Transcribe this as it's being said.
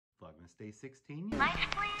Vlogmas Day 16. Lights,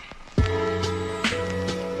 please.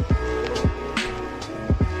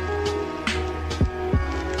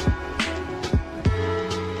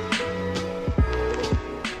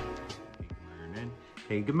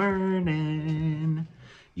 Hey, good morning.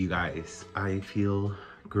 You guys, I feel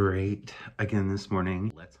great again this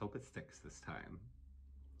morning. Let's hope it sticks this time.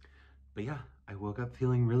 But yeah, I woke up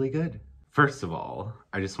feeling really good. First of all,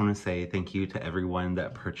 I just want to say thank you to everyone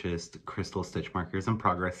that purchased crystal stitch markers and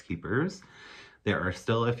progress keepers. There are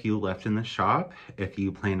still a few left in the shop. If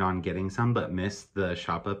you planned on getting some but missed the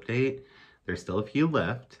shop update, there's still a few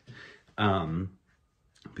left.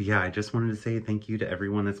 But yeah, I just wanted to say thank you to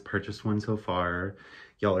everyone that's purchased one so far.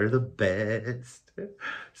 Y'all are the best.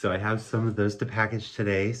 So I have some of those to package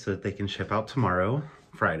today so that they can ship out tomorrow,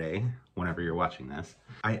 Friday, whenever you're watching this.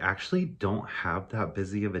 I actually don't have that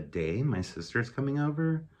busy of a day. My sister's coming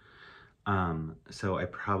over. So I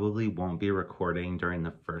probably won't be recording during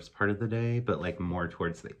the first part of the day, but like more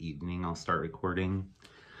towards the evening, I'll start recording.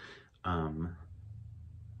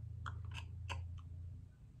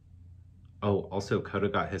 Oh, also Coda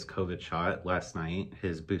got his COVID shot last night,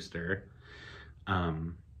 his booster.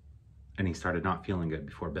 And he started not feeling good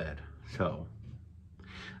before bed. So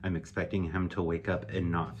I'm expecting him to wake up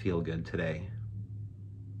and not feel good today.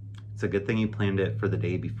 It's a good thing he planned it for the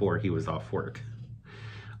day before he was off work.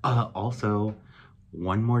 Also,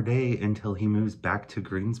 one more day until he moves back to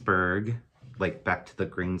Greensburg, like back to the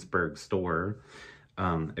Greensburg store.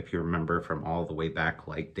 If you remember from all the way back,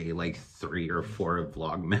 like day like 3 or 4 of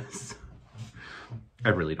Vlogmas. I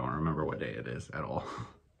really don't remember what day it is at all.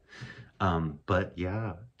 But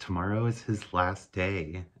yeah, tomorrow is his last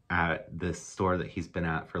day at this store that he's been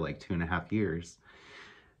at for like 2.5 years.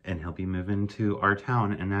 And he'll be moving to our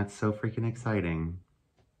town, and that's so freaking exciting.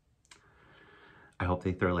 I hope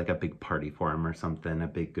they throw like a big party for him or something, a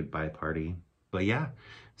big goodbye party. But yeah,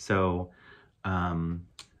 so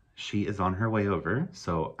she is on her way over,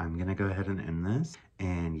 so I'm gonna go ahead and end this.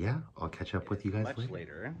 And yeah, I'll catch up with you guys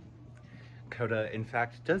later. Coda, in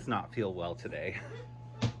fact, does not feel well today.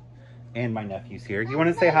 And my nephew's here. You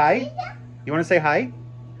want to say hi? You want to say hi?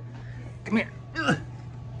 Come here.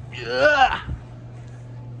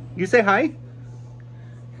 You say hi?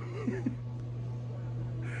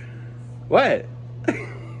 What?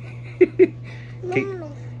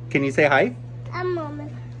 Can you say hi? I'm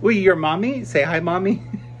mommy. Well, you're mommy? Say hi, mommy.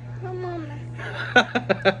 I'm mommy.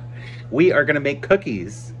 We are going to make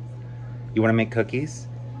cookies. You want to make cookies?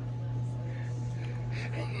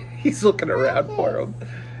 He's looking around for them.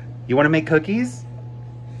 You want to make cookies?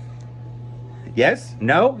 Yes?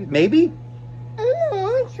 No? Maybe?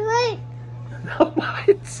 No, it's right. What?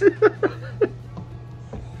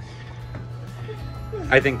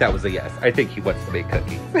 I think that was a yes. I think he wants to make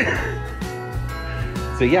cookies.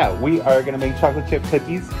 So yeah, we are going to make chocolate chip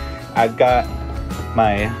cookies. I've got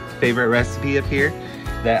my favorite recipe up here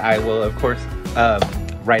that I will, of course,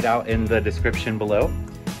 write out in the description below.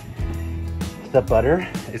 The butter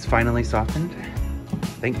is finally softened.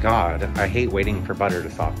 Thank God. I hate waiting for butter to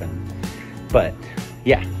soften. But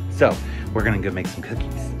yeah, so we're gonna go make some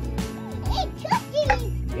cookies. Hey, cookies!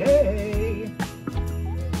 Yay!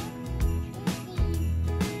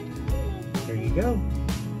 There you go.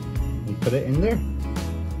 You put it in there.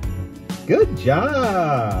 Good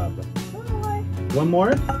job! One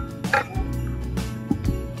more?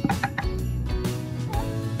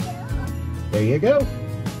 There you go.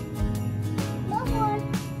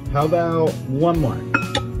 How about one more?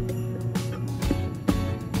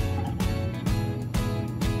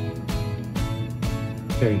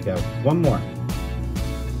 There you go. One more.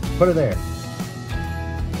 Put it there.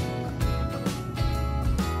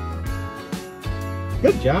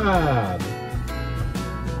 Good job.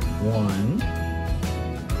 One.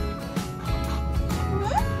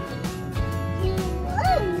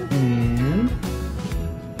 And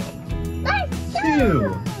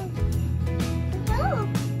two.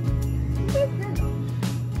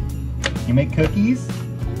 You make cookies?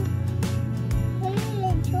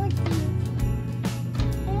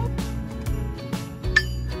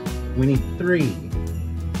 We need 3.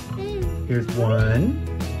 Here's 1.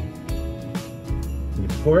 You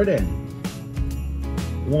pour it in.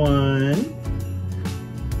 1,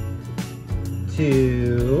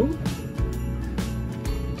 2,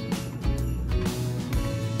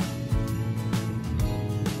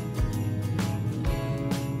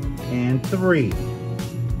 and 3.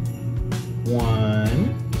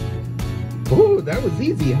 1. Oh, that was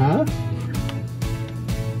easy, huh?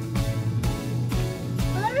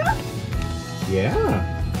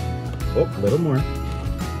 Yeah. Oh, a little more.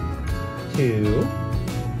 2.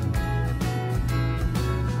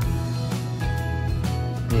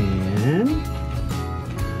 And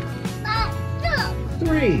Blast off.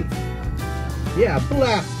 3. Yeah,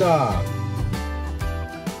 blast off.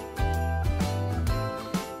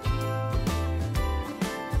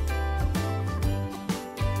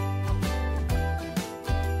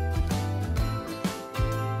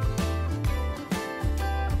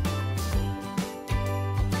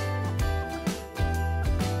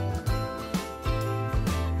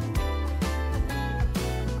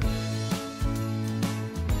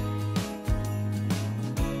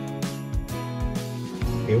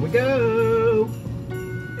 Here we go.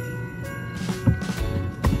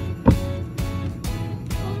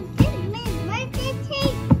 This is my birthday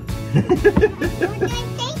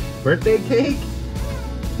cake. Birthday cake?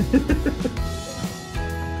 Look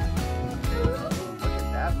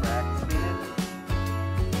at that, Braxton.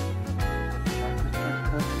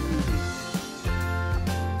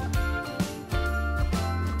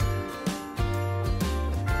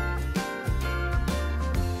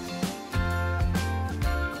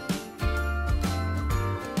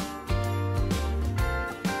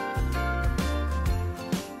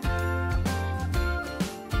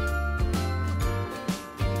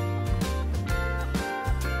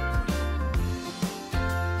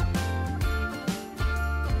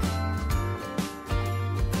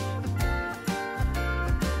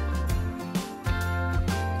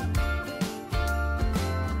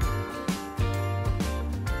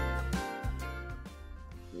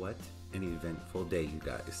 What an eventful day, you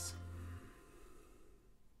guys.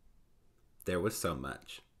 There was so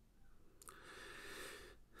much.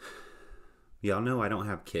 Y'all know I don't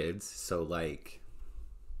have kids, so like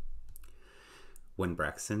when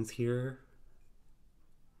Braxton's here,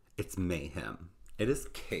 it's mayhem. It is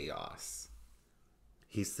chaos.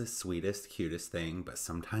 He's the sweetest, cutest thing, but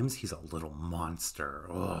sometimes he's a little monster.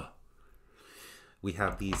 Ugh. We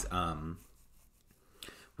have these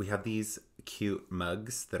cute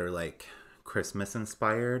mugs that are like Christmas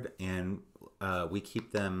inspired, and we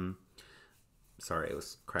keep them. Sorry, I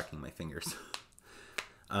was cracking my fingers.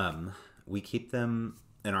 We keep them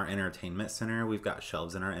in our entertainment center. We've got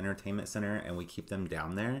shelves in our entertainment center, and we keep them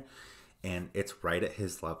down there, and it's right at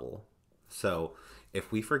his level. So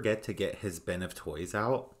if we forget to get his bin of toys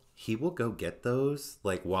out, he will go get those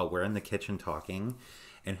like while we're in the kitchen talking,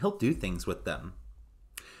 and he'll do things with them.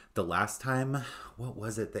 The last time, what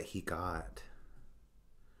was it that he got?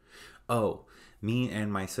 Oh, me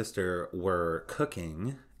and my sister were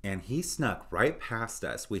cooking, and he snuck right past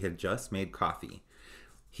us. We had just made coffee.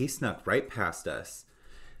 He snuck right past us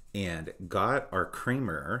and got our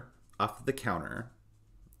creamer off of the counter,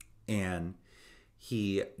 and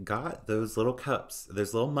he got those little cups,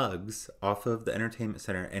 those little mugs off of the entertainment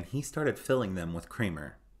center, and he started filling them with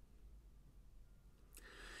creamer.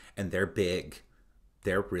 And they're big.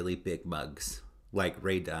 They're really big mugs. Like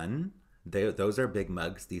Ray Dunn, those are big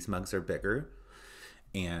mugs. These mugs are bigger.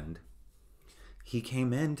 And he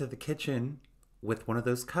came into the kitchen with one of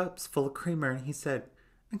those cups full of creamer, and he said,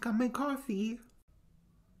 "I got my coffee."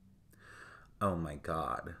 Oh my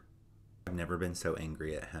God. I've never been so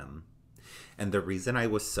angry at him. And the reason I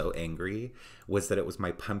was so angry was that it was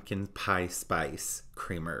my pumpkin pie spice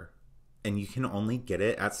creamer. And you can only get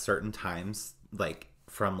it at certain times, like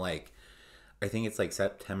from like, I think it's like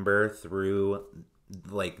September through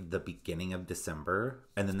like the beginning of December.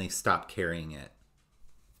 And then they stop carrying it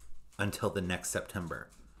until the next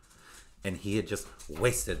September. And he had just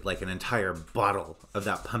wasted like an entire bottle of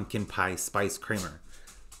that pumpkin pie spice creamer.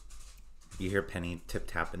 You hear Penny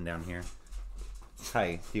tip-tapping down here.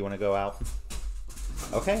 Hi, do you want to go out?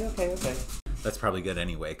 Okay. That's probably good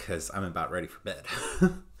anyway, because I'm about ready for bed.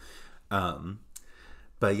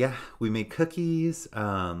 But yeah, we made cookies.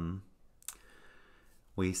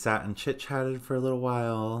 We sat and chit-chatted for a little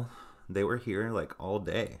while. They were here like all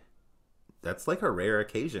day. That's like a rare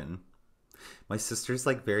occasion. My sister's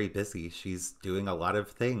like very busy. She's doing a lot of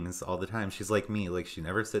things all the time. She's like me, like she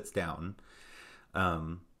never sits down.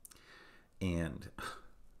 And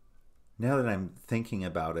now that I'm thinking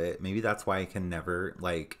about it, maybe that's why I can never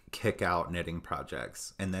like kick out knitting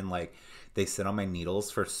projects. And then like they sit on my needles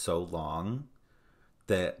for so long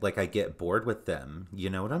that like I get bored with them. You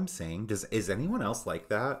know what I'm saying? Is anyone else like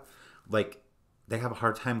that? Like they have a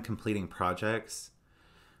hard time completing projects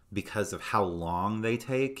because of how long they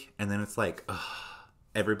take. And then it's like, ugh,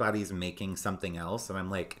 everybody's making something else. And I'm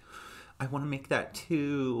like, I want to make that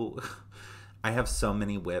too. I have so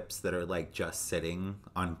many whips that are like just sitting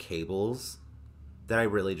on cables that I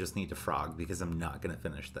really just need to frog because I'm not going to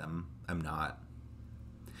finish them. I'm not.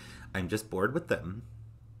 I'm just bored with them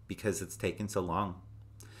because it's taken so long.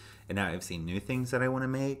 And now I've seen new things that I want to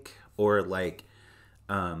make, or like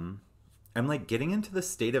I'm like getting into the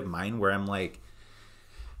state of mind where I'm like,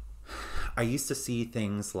 I used to see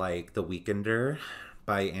things like The Weekender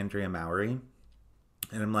by Andrea Mowry,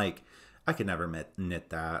 and I'm like, I could never knit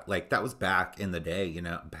that. Like, that was back in the day, you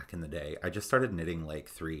know, back in the day. I just started knitting like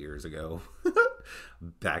 3 years ago.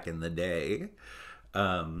 Back in the day.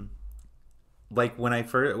 Um, like when I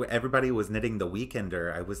first, everybody was knitting The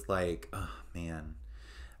Weekender, I was like, oh man,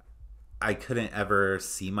 I couldn't ever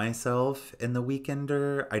see myself in The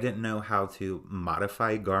Weekender. I didn't know how to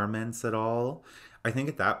modify garments at all. I think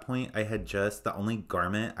at that point I had just, the only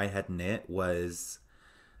garment I had knit was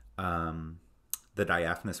um, the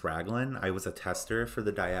Diaphanous Raglan. I was a tester for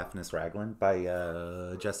the Diaphanous Raglan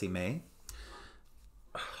by Jessie May.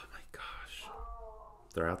 Oh my gosh.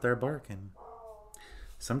 They're out there barking.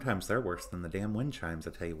 Sometimes they're worse than the damn wind chimes,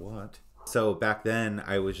 I tell you what. So back then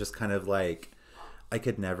I was just kind of like, I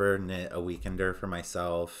could never knit a weekender for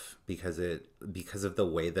myself because of the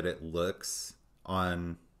way that it looks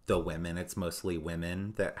on the women. It's mostly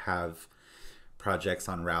women that have projects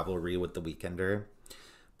on Ravelry with the weekender.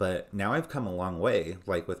 But now I've come a long way,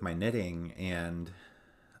 like with my knitting, and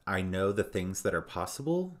I know the things that are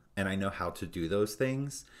possible and I know how to do those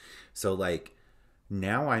things. So like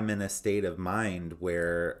now I'm in a state of mind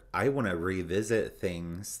where I want to revisit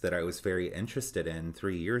things that I was very interested in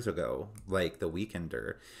 3 years ago, like the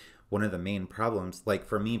weekender. One of the main problems, like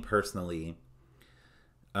for me personally,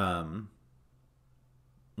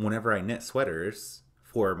 whenever I knit sweaters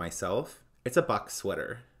for myself, it's a box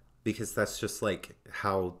sweater because that's just like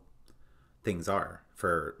how things are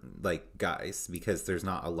for like guys, because there's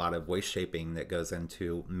not a lot of waist shaping that goes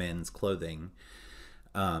into men's clothing.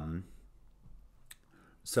 Um,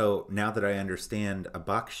 so now that I understand a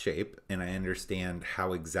box shape and I understand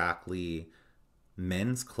how exactly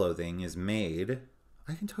men's clothing is made,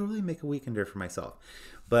 I can totally make a weekender for myself.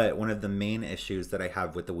 But one of the main issues that I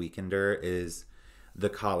have with the weekender is the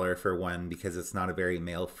collar, for one, because it's not a very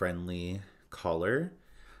male friendly collar,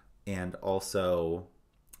 and also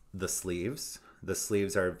the sleeves. The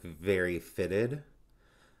sleeves are very fitted.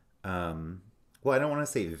 Well, I don't want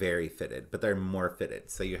to say very fitted, but they're more fitted.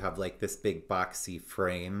 So you have like this big boxy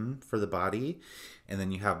frame for the body, and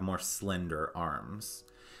then you have more slender arms.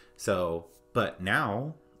 So, but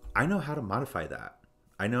now I know how to modify that.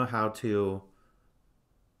 I know how to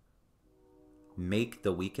make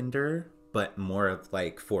the weekender, but more of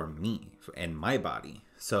like for me and my body.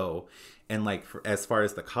 So, and like as far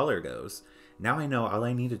as the color goes, now I know all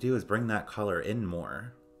I need to do is bring that color in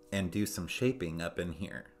more and do some shaping up in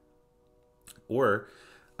here. Or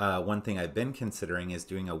one thing I've been considering is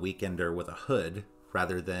doing a weekender with a hood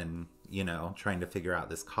rather than, you know, trying to figure out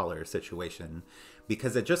this collar situation,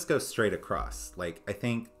 because it just goes straight across. Like, I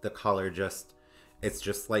think the collar just, it's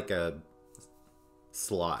just like a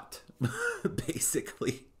slot,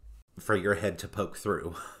 basically, for your head to poke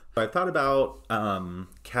through. I thought about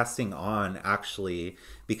casting on, actually,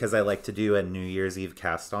 because I like to do a New Year's Eve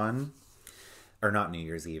cast on. Or not New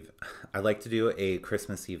Year's Eve. I like to do a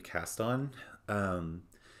Christmas Eve cast on.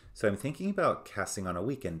 So I'm thinking about casting on a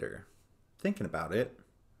weekender. Thinking about it.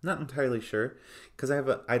 Not entirely sure. Because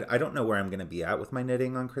I don't know where I'm going to be at with my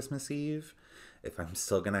knitting on Christmas Eve. If I'm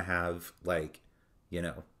still going to have, like, you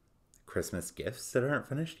know, Christmas gifts that aren't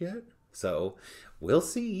finished yet. So we'll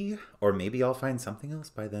see. Or maybe I'll find something else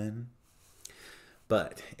by then.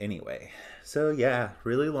 But anyway. So yeah,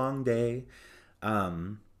 really long day.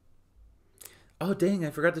 Oh dang, I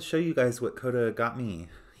forgot to show you guys what Coda got me.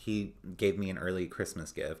 He gave me an early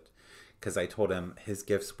Christmas gift because I told him his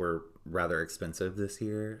gifts were rather expensive this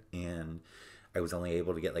year and I was only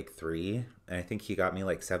able to get like 3. And I think he got me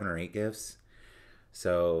like 7 or 8 gifts.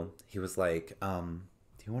 So he was like,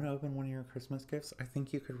 do you want to open one of your Christmas gifts? I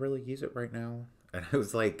think you could really use it right now. And I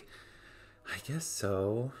was like, I guess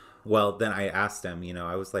so. Well, then I asked him, you know,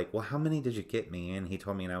 I was like, well, how many did you get me? And he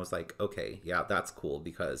told me, and I was like, okay, yeah, that's cool,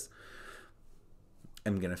 because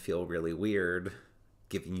I'm going to feel really weird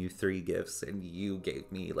giving you 3 gifts and you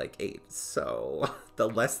gave me like 8. So the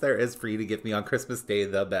less there is for you to give me on Christmas Day,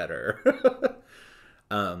 the better.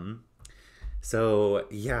 So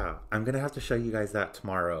yeah, I'm going to have to show you guys that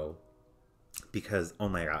tomorrow because, oh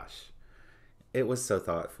my gosh, it was so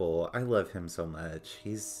thoughtful. I love him so much.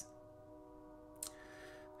 He's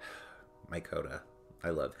my Coda. I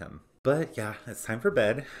love him. But yeah, it's time for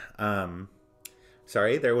bed.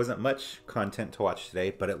 Sorry, there wasn't much content to watch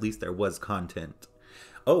today, but at least there was content.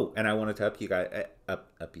 Oh, and I wanted to up you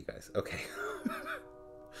guys. Okay.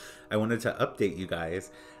 I wanted to update you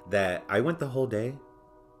guys that I went the whole day.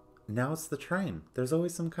 Now it's the train. There's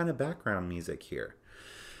always some kind of background music here.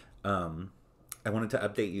 I wanted to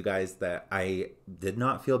update you guys that I did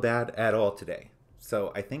not feel bad at all today.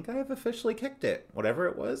 So I think I have officially kicked it. Whatever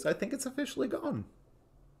it was, I think it's officially gone.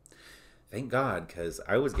 Thank God, because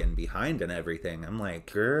I was getting behind and everything. I'm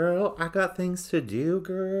like, girl, I got things to do,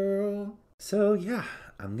 girl. So yeah,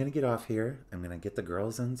 I'm gonna get off here. I'm gonna get the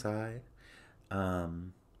girls inside.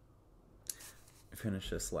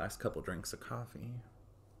 Finish this last couple drinks of coffee.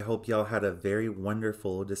 I hope y'all had a very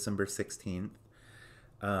wonderful December 16th.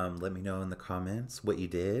 Let me know in the comments what you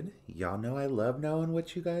did. Y'all know I love knowing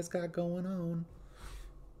what you guys got going on.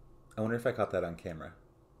 I wonder if I caught that on camera.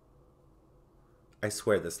 I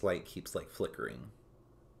swear this light keeps like flickering,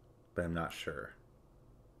 but I'm not sure.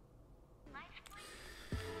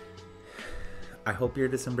 I hope your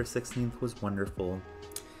December 16th was wonderful.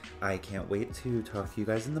 I can't wait to talk to you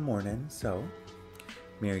guys in the morning, so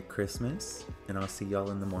Merry Christmas, and I'll see y'all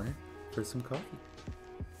in the morning for some coffee.